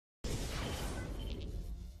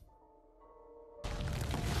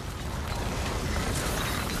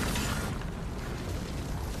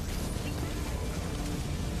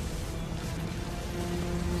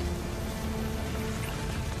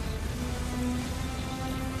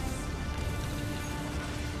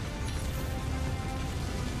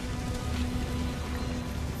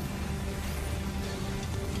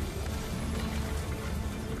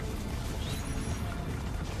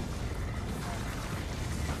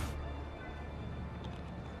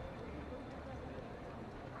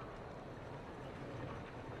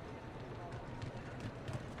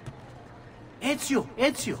Ezio.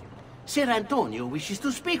 Ser Antonio wishes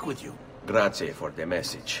to speak with you. Grazie for the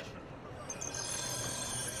message.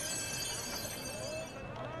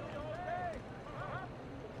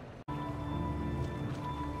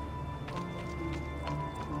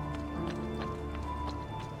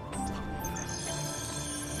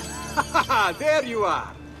 There you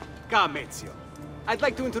are! Come, Ezio. I'd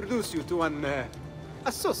like to introduce you to an,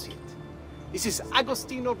 associate. This is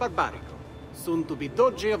Agostino Barbarico, soon to be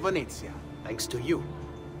Doge of Venezia, thanks to you.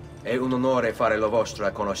 È un onore fare la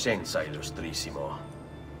vostra conoscenza, illustrissimo.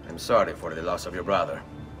 I'm sorry for the loss of your brother.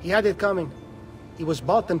 He had it coming. He was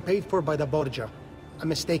bought and paid for by the Borgia. A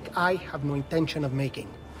mistake I have no intention of making.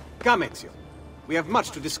 Come, Ezio. We have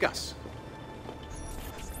much to discuss.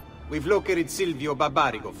 We've located Silvio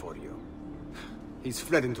Barbarigo for you. He's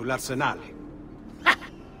fled into l'Arsenale.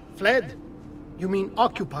 Fled? You mean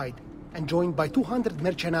occupied, and joined by 200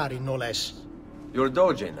 mercenari, no less. You're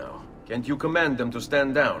Doge now. Can't you command them to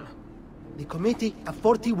stand down? The Committee of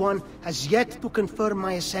 41 has yet to confirm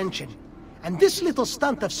my ascension. And this little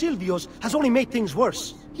stunt of Silvio's has only made things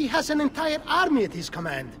worse. He has an entire army at his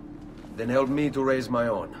command. Then help me to raise my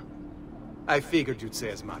own. I figured you'd say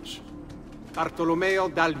as much. Bartolomeo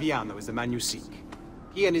d'Alviano is the man you seek.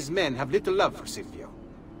 He and his men have little love for Silvio.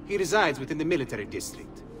 He resides within the military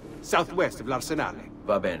district, southwest of l'Arsenale.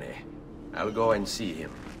 Va bene. I'll go and see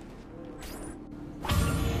him.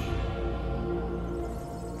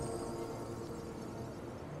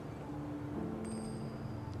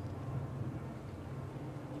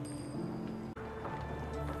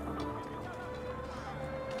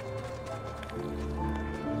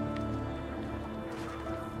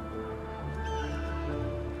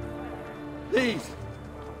 Please,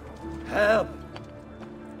 help.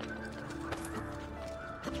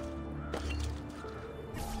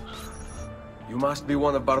 You must be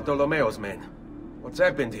one of Bartolomeo's men. What's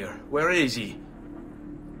happened here? Where is he?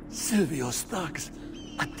 Silvio's thugs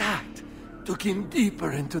attacked, took him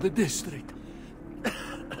deeper into the district.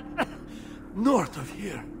 North of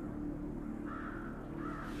here.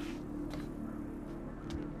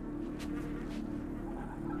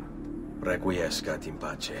 Requiescat in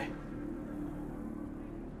pace.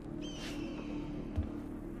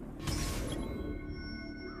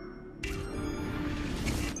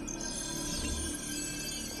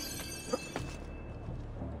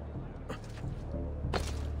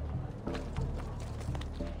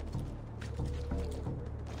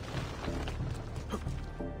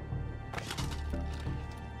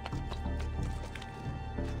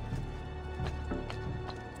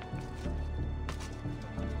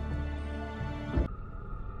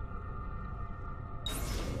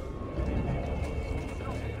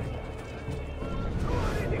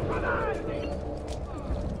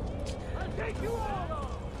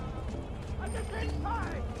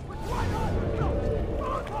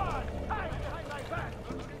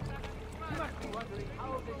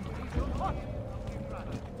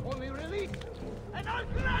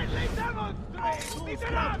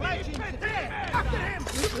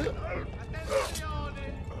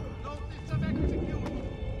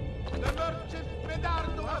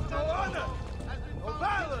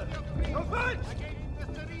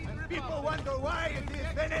 People wonder why it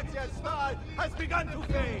is Venezia's star has begun to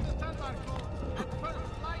fade.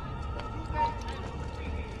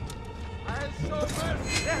 I'll show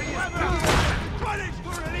mercy. Whoever punished to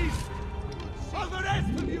release. All the rest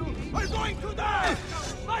of you are going to die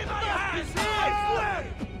by my hand. I swear.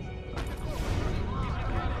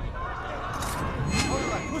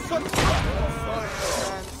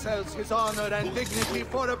 Man sells his honor and dignity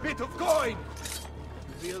for a bit of coin.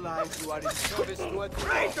 You realize you are in service to a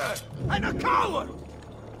traitor and a coward!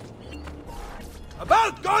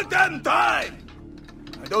 About goddamn time!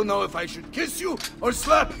 I don't know if I should kiss you or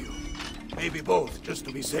slap you. Maybe both, just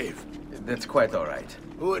to be safe. That's quite all right.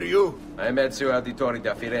 Who are you? I'm Ezio Auditore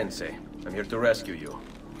da Firenze. I'm here to rescue you.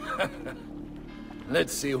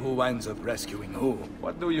 Let's see who winds up rescuing who.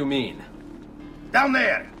 What do you mean? Down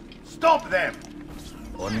there! Stop them!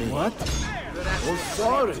 On me? What? Oh,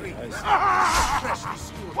 sorry.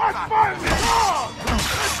 What's my job?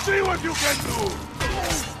 Let's see what you can do!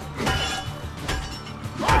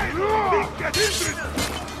 Get interested!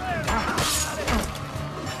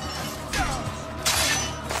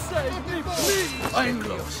 Save me, please!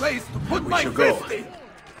 Finally, a place to put my should go. fist in!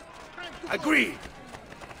 Agreed.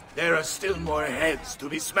 There are still more heads to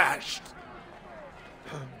be smashed.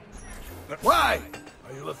 Why?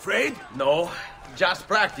 Are you afraid? No, just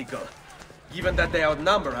practical. Given that they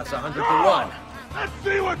outnumber us 100 to 1. Let's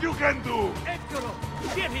see what you can do!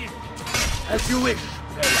 Get him! As you wish.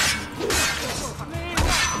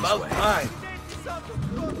 About time.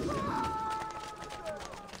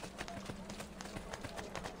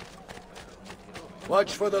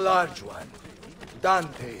 Watch for the large one.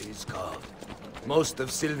 Dante is called. Most of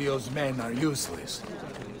Silvio's men are useless,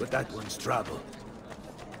 but that one's trouble.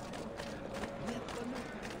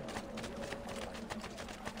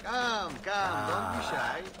 Come, don't be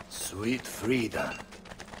shy. Sweet Frida.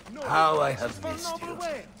 How I have missed you.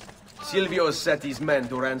 Silvio's set his men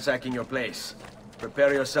to ransacking your place.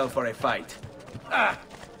 Prepare yourself for a fight.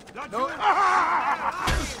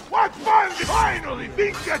 What fun! Finally,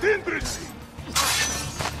 things get interesting!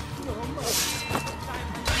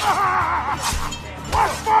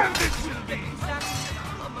 What fun this will be!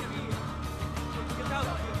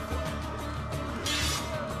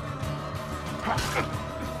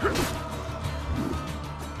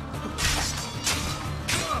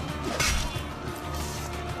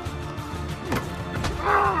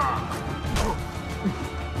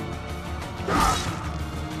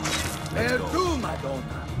 Where to,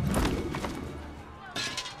 Madonna?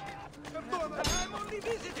 I'm only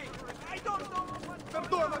visiting! I don't know what...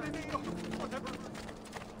 Perdonami, mio! Whatever...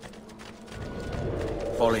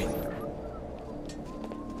 Fall in.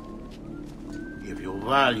 If you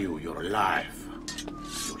value your life,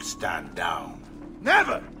 you'll stand down.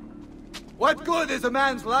 Never! What good is a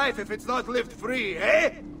man's life if it's not lived free,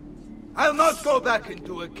 eh? I'll not go back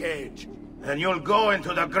into a cage. Then you'll go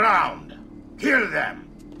into the ground. Kill them.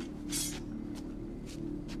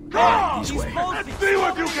 This way. Let's see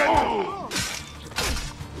what you can do!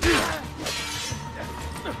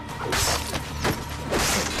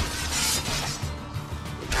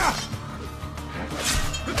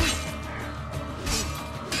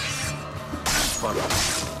 Follow.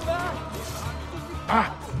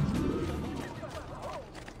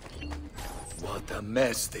 What a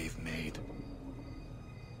mess they've made.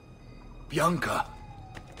 Bianca.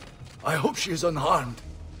 I hope she is unharmed.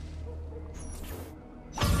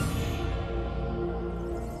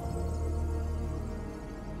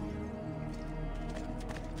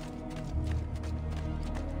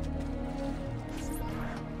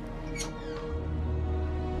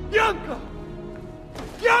 Bianca!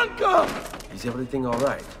 Bianca! Is everything all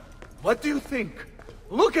right? What do you think?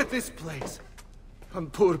 Look at this place.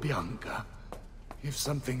 And poor Bianca. If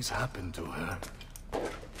something's happened to her...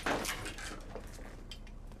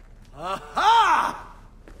 Aha!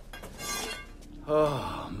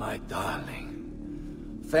 Oh, my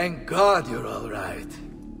darling. Thank God you're all right.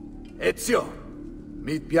 Ezio,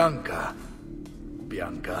 meet Bianca.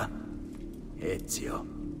 Bianca, Ezio.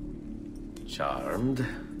 Charmed.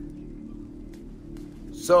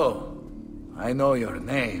 So, I know your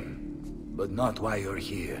name, but not why you're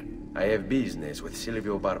here. I have business with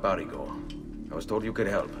Silvio Barbarigo. I was told you could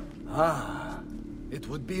help. Ah, it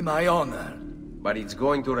would be my honor. But it's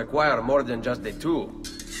going to require more than just the two.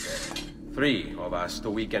 3 of us to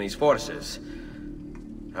weaken his forces.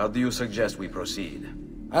 How do you suggest we proceed?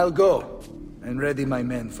 I'll go and ready my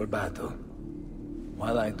men for battle.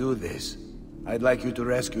 While I do this, I'd like you to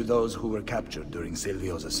rescue those who were captured during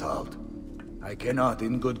Silvio's assault. I cannot,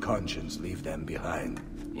 in good conscience, leave them behind.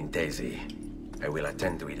 Intesi. I will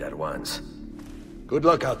attend to it at once. Good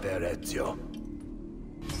luck out there, Ezio.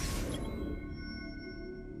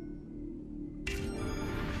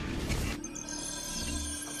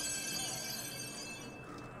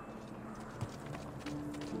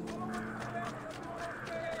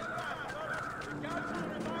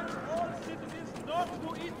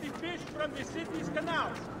 From the city's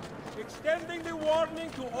canals, extending the warning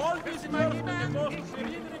to all visitors in the most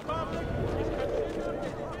serene republic is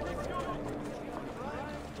considered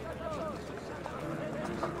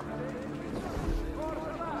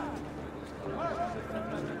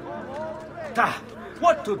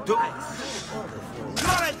What to do?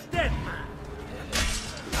 Lawrence dead, man!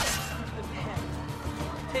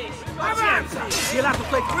 Pazienza! You'll have to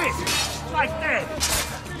take risks, like that!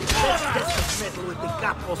 Let's test this metal with the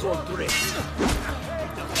capos all three.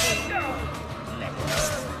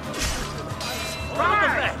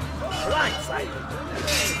 Right! Right side.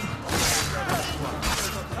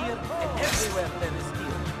 Here and everywhere there is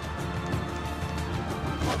steel.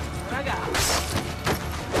 Ragazzi!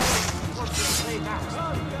 What's your play now?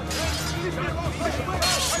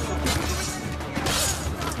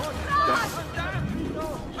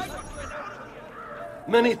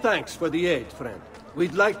 Many thanks for the aid, friend.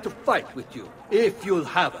 We'd like to fight with you, if you'll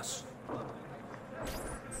have us.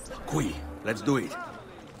 Qui, let's do it.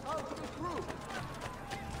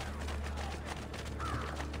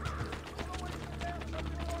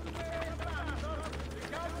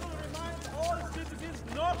 all citizens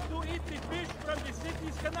not to eat the fish from the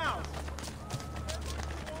city's canals.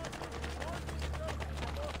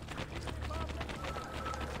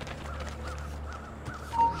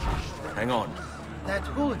 Hang on. that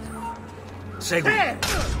hood. Segui.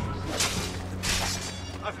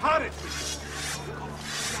 I've had it!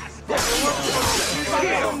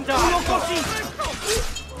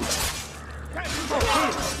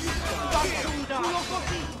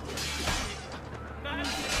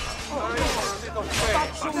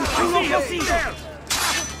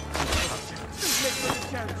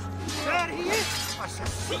 There he is!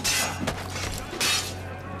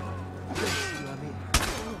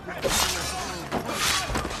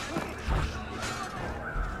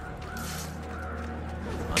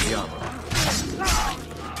 Andiamo.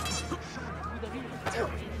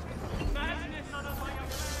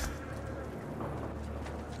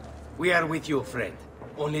 We are with you, friend.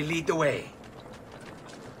 Only lead the way.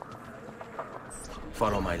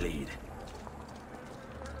 Follow my lead.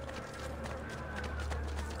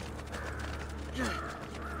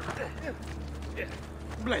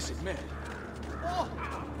 Blessed man.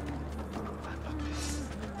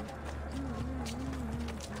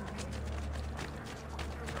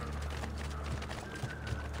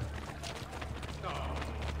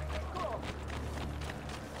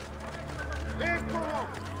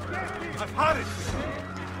 I've had it!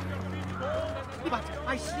 But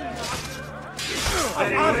I see.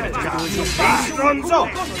 I've had it! Stronzo!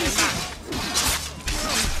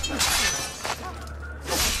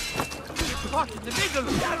 Caught in the middle!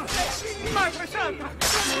 My son!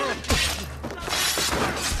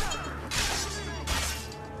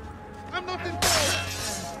 I'm not in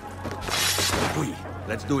Oui,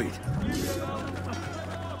 let's do it.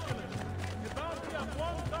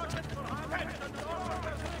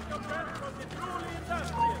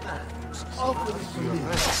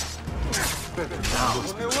 Now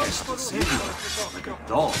it's best to save you like a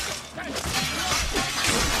dog.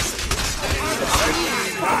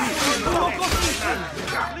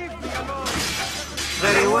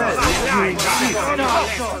 Very well.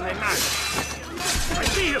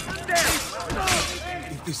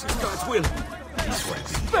 If this is God's will, this way.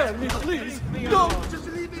 Spare me, please! No! Just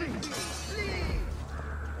leave me!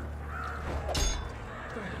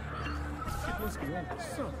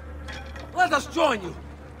 Let us join you.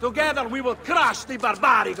 Together we will crush the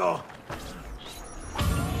Barbarigo.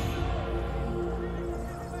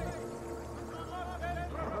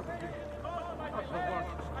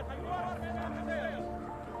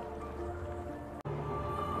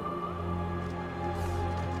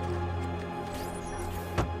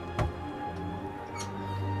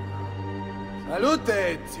 Salute,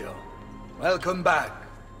 Ezio. Welcome back.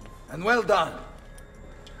 And well done.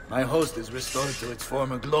 My host is restored to its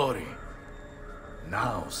former glory.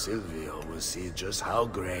 Now Silvio will see just how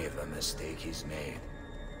grave a mistake he's made.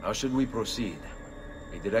 How should we proceed?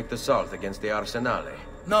 A direct assault against the Arsenale?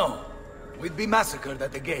 No, we'd be massacred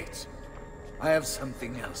at the gates. I have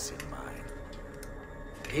something else in mind.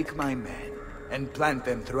 Take my men and plant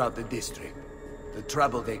them throughout the district. The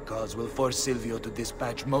trouble they cause will force Silvio to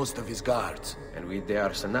dispatch most of his guards. And with the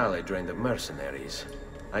Arsenale drained of mercenaries,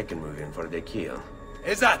 I can move in for the kill.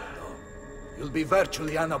 Esatto. You'll be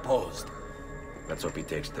virtually unopposed. Let's hope he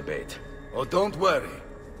takes the bait. Oh, don't worry.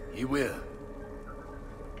 He will.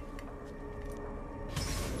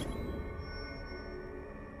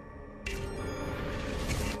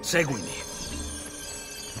 Seguimi.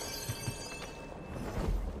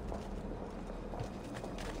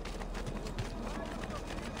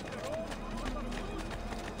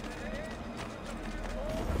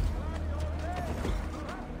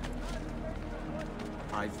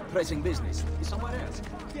 I've pressing business. Is somewhere else?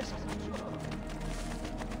 Yes.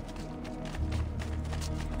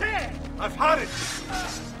 There! I've had it!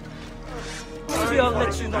 Maybe I'll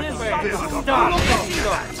let you live. Stop.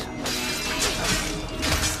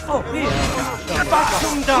 Oh, here. Faccio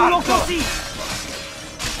un culo così.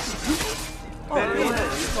 Oh,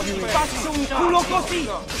 here. Faccio un culo così.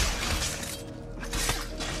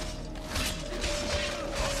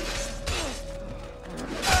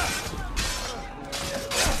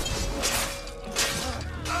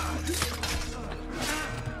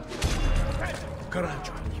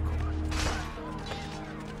 Coraggio, amico.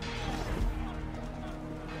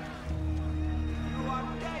 You are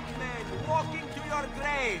dead men walking to your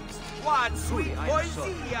graves. What sweet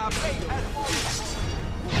poesia fate has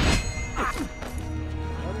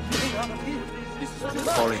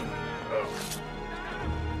Fall in.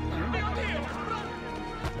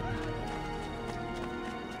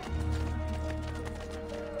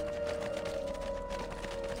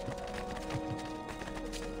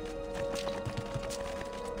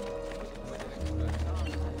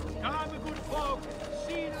 Come, good folk,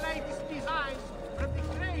 see the latest designs from the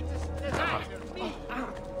greatest designer, me.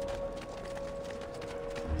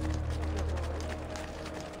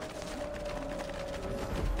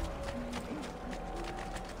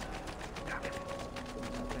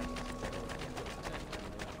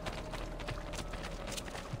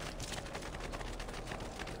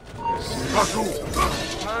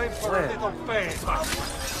 Time for a little favor.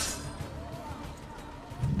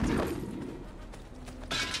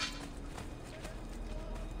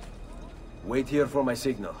 Wait here for my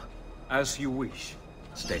signal. As you wish.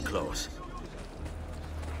 Stay close.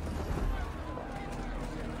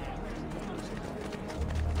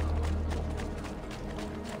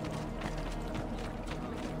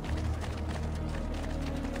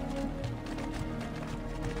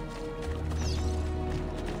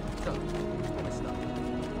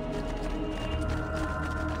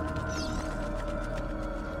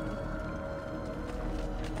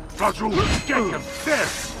 Get him! There!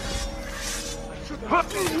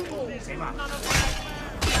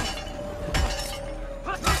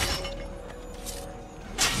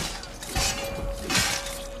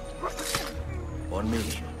 On me.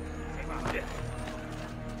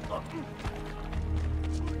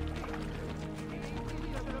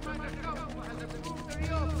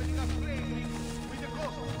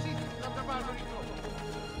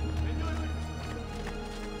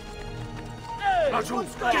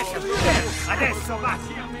 Adesso va!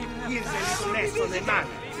 Tirseli con esso nel mare!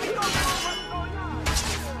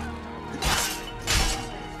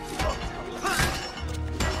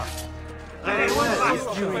 Adesso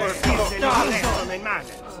basta! Tirseli con esso nel mare!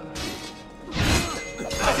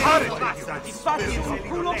 Adesso basta! Tirseli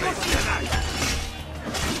con esso nel mare!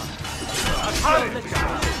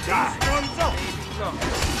 Stronzo!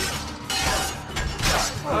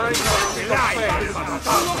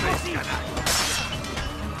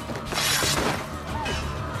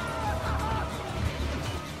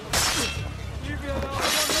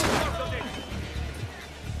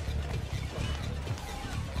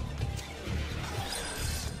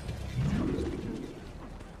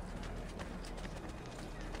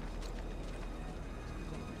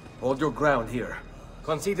 Hold your ground here.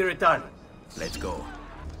 Consider it done. Let's go.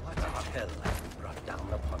 What the hell have we brought down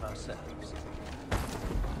upon ourselves?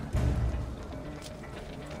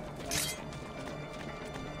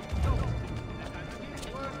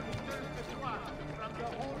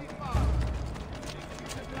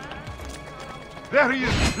 There he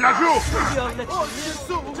is! Majeure!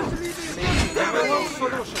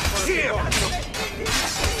 Here!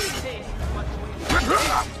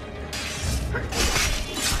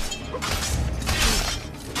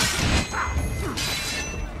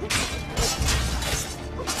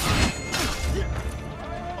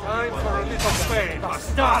 Time for a little fame!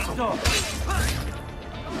 Bastardo!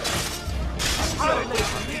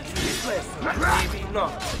 Maybe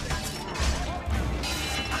not.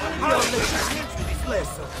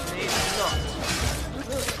 Maybe not.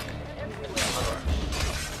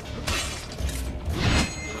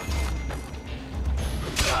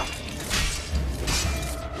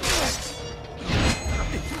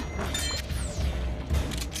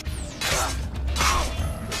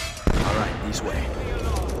 All right, this way.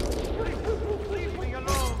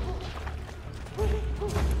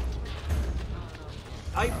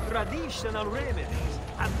 I've traditional remedies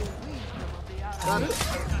and the wisdom of the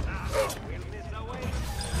art.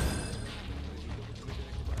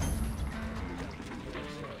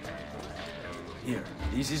 Here,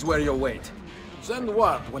 this is where you wait. Send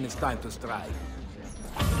word when it's time to strike.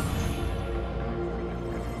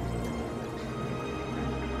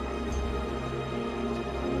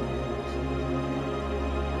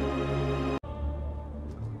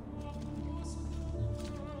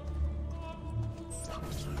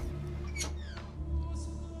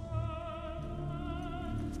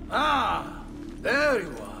 Ah, there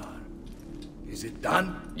you are. Is it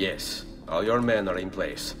done? Yes, all your men are in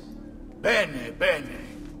place. Bene, bene.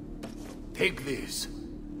 Take this.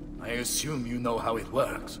 I assume you know how it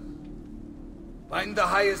works. Find the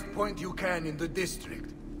highest point you can in the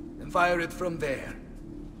district, and fire it from there.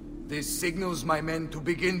 This signals my men to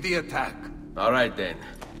begin the attack. All right then.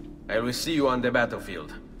 I will see you on the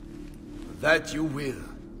battlefield. That you will.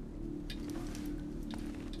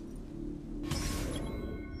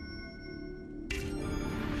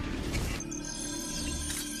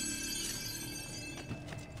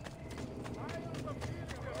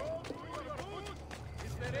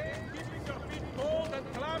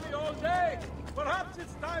 Perhaps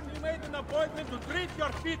it's time you made an appointment to treat your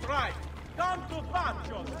feet right. Come to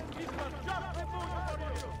Pancho. This was just the food for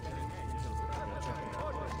you.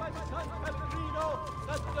 My son Pellegrino,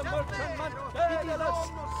 that the merchantman Daedalus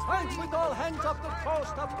sank with all hands off the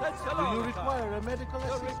coast of Thessalonica. Do you require a medical The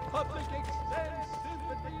assistance? Republic extends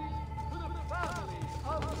sympathy to the family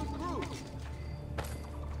of the crew.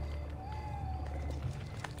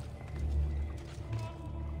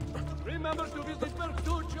 remember to visit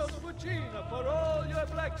Bertuccio's Cucina for all your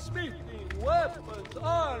blacksmithing, weapons,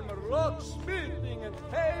 armor, locksmithing, and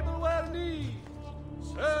tableware needs.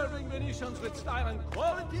 Serving Venetians with style and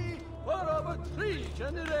quality for over 3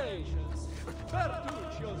 generations.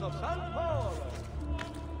 Bertuccio's of San Polo.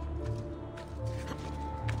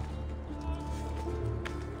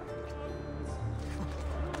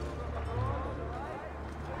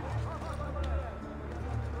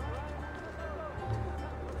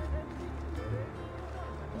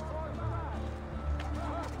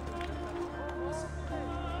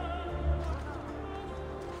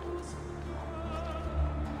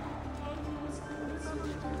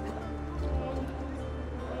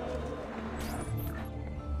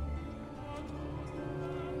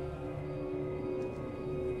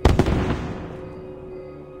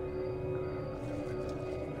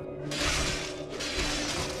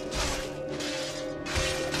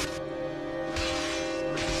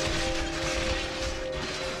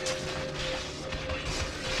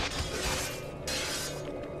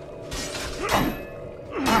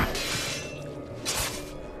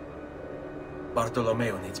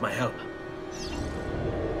 Bartolomeo needs my help.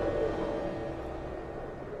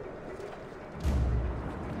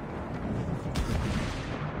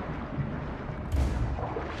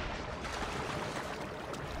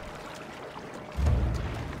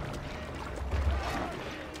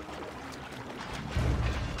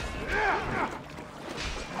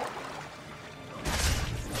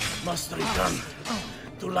 Must return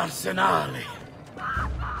to l'Arsenale.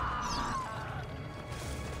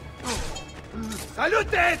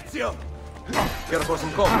 Salute, Ezio! Care for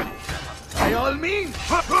some coffee? By all means!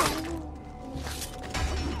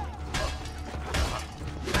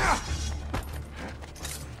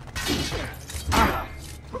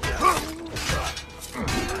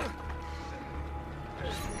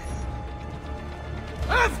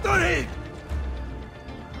 After him!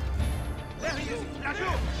 There he is!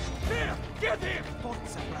 Majeure! There! Get him!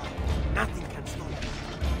 Forza, bravo. Nothing can stop him.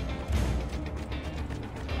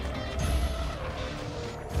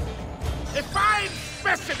 A fine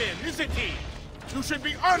specimen, isn't he? You should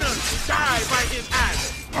be honored to die by his hand.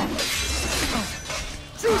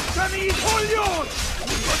 Ciucciami i coglioni!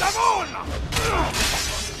 Cosa molla!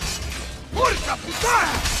 Porca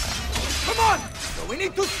puttana! Come on! So we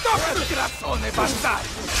need to stop this grassone bastardo!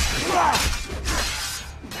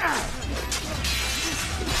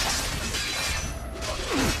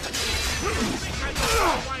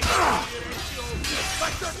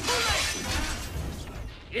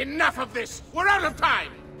 Enough of this! We're out of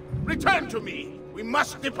time! Return to me! We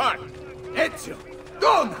must depart! Ezio,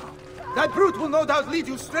 go now! That brute will no doubt lead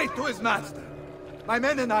you straight to his master. My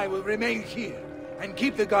men and I will remain here, and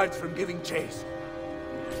keep the guards from giving chase.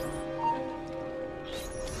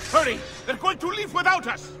 Hurry! They're going to leave without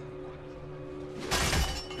us!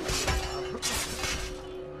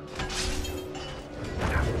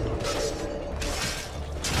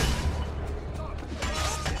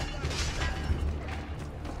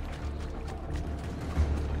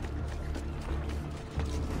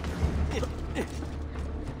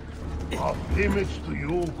 Image to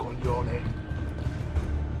you, coglione.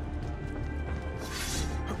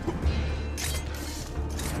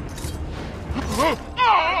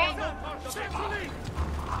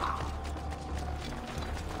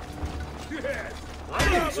 Why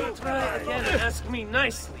don't you try again and ask me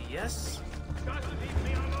nicely, yes? Leave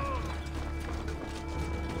me alone!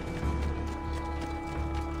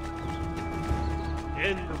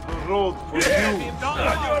 End of the road for you.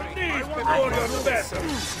 On your knees before your vessel!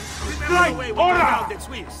 Right! Away with the Ora! grounded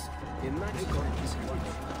Swiss!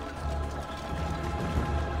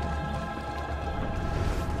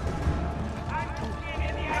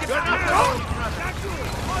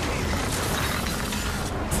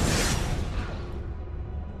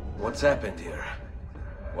 What's happened here?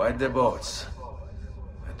 Why the boats?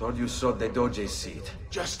 I thought you saw the Doge's seat.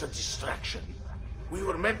 Just a distraction. We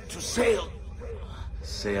were meant to sail.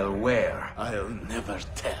 Sail where? I'll never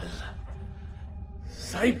tell.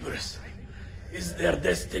 Cyprus is their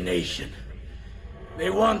destination. They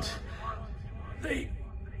want...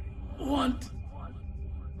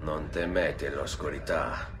 Non temete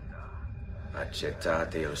l'oscurità.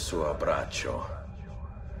 Accettate il suo abbraccio.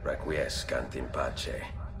 Requiescant in pace.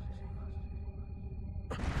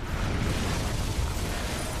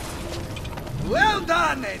 Well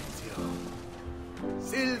done, Ezio!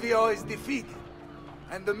 Silvio is defeated,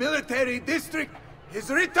 and the military district is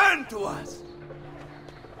returned to us.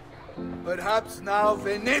 Perhaps now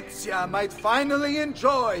Venezia might finally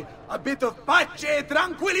enjoy a bit of pace e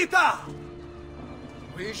tranquillità.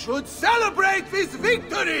 We should celebrate this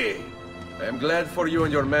victory! I am glad for you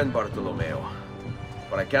and your men, Bartolomeo.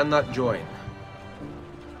 But I cannot join.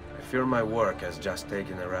 I fear my work has just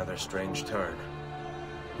taken a rather strange turn.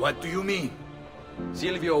 What do you mean?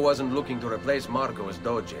 Silvio wasn't looking to replace Marco as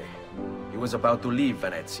Doge. He was about to leave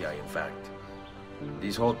Venezia, in fact.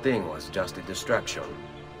 This whole thing was just a distraction.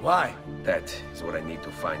 Why? That is what I need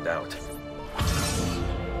to find out.